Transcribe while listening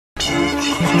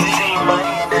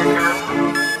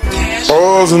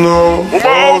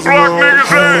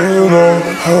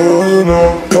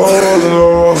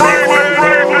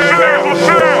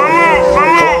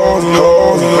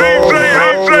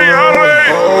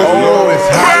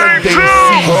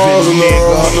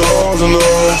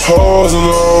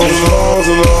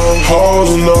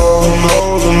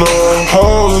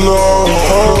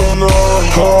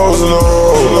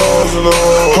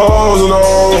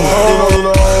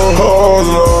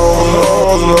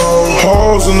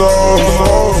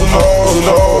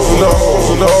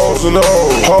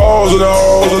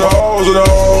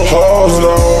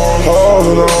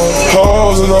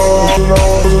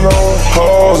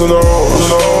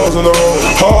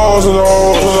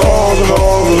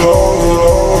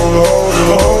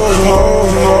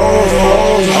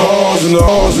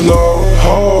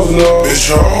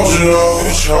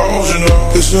Bitch, hoes, you know.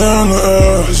 It's in the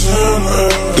air.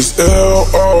 It's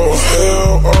L.O.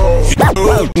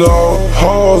 You know,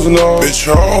 hoes, you know. Bitch,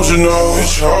 hoes, you know.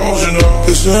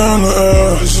 It's in the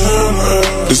air.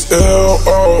 It's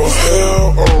L.O.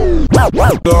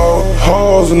 No,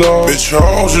 hoes, you know. Bitch,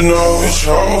 hoes, you know.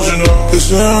 It's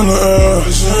in the air.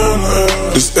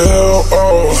 It's L.O.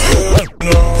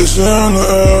 It's in the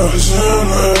air.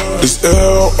 It's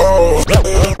L.O.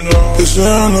 It's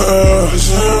in the air.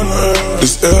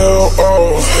 It's L.O.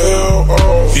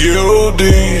 U.D.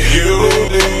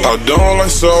 I don't like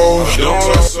so.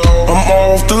 I'm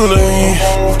off the lean.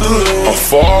 I'm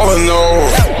falling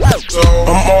off.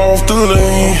 I'm off the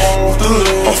lean.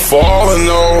 I'm falling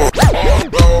off.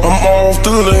 I'm off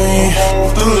the lean.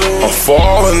 I'm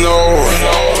falling off.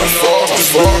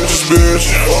 Fuck this bitch.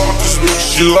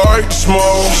 She like to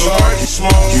smoke.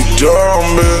 You dumb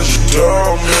bitch.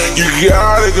 You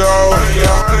gotta go.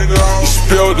 You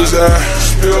spilled his ass.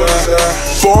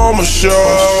 For my show.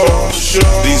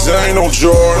 These ain't no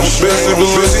Jordans. Busy, oh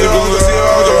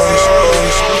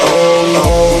no,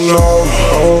 no,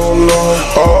 oh no,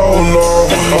 oh no,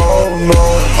 oh no,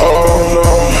 oh no,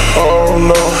 oh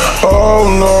no, oh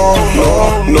no,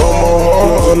 no more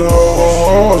hoes, no,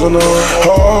 hoes, no,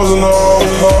 hoes, no,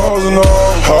 hoes, no,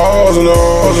 hoes, no,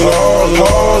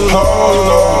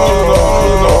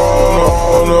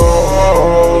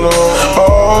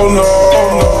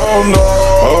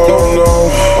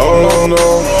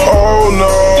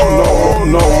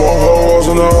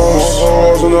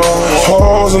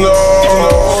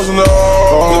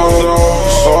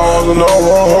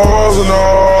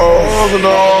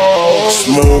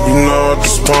 smoking out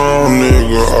this pound,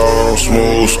 nigga, all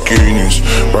smooth skinnies.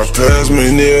 Right past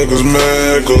me, niggas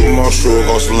mad, cause my truck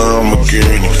got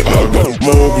Lamborghini. I got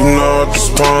smoking out this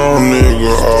pound,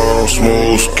 nigga, all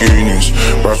smooth skinnies.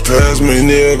 Right past me,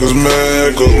 niggas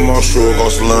mad, cause my truck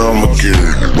got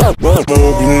Lamborghini.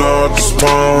 Smoking out this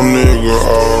pound, nigga,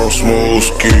 all smooth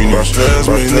skinnies. Right past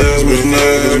me,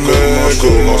 niggas mad,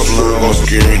 cause my truck got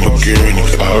Lamborghini.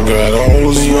 I got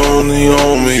all this money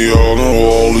on me, y'all know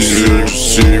all these niggas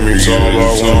see me. It's all I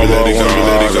want, let it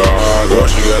go. What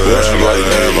you got like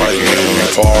that, like me.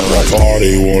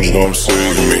 Party, want you come see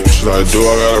me. She's like, do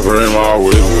I gotta bring my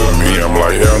whip with me? I'm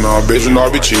like, hell nah, bitch, you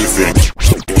not be chiefing.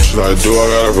 She's like, do I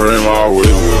gotta bring my whip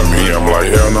with me? I'm like,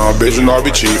 hell nah, bitch, you not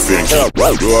be chiefing. Do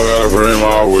I gotta bring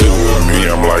my whip with me?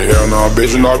 I'm like, hell nah,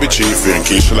 bitch, you not be chiefing.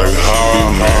 She's like,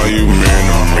 how you mean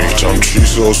to me? I'm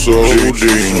so deep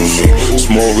me.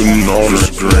 Smoking on the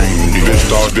screen.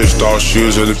 Bitch thought she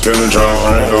was independent,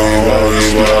 trying to drink on.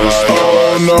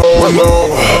 Oh no, oh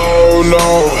no,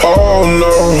 oh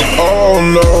no, oh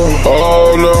no,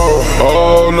 oh no,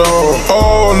 oh no,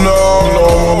 oh no,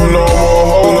 no more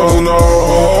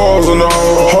hoes, no,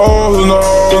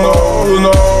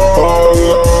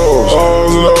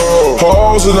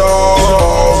 hoes, no, hoes, no,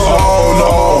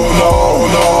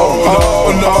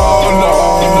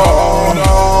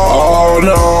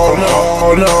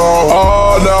 no.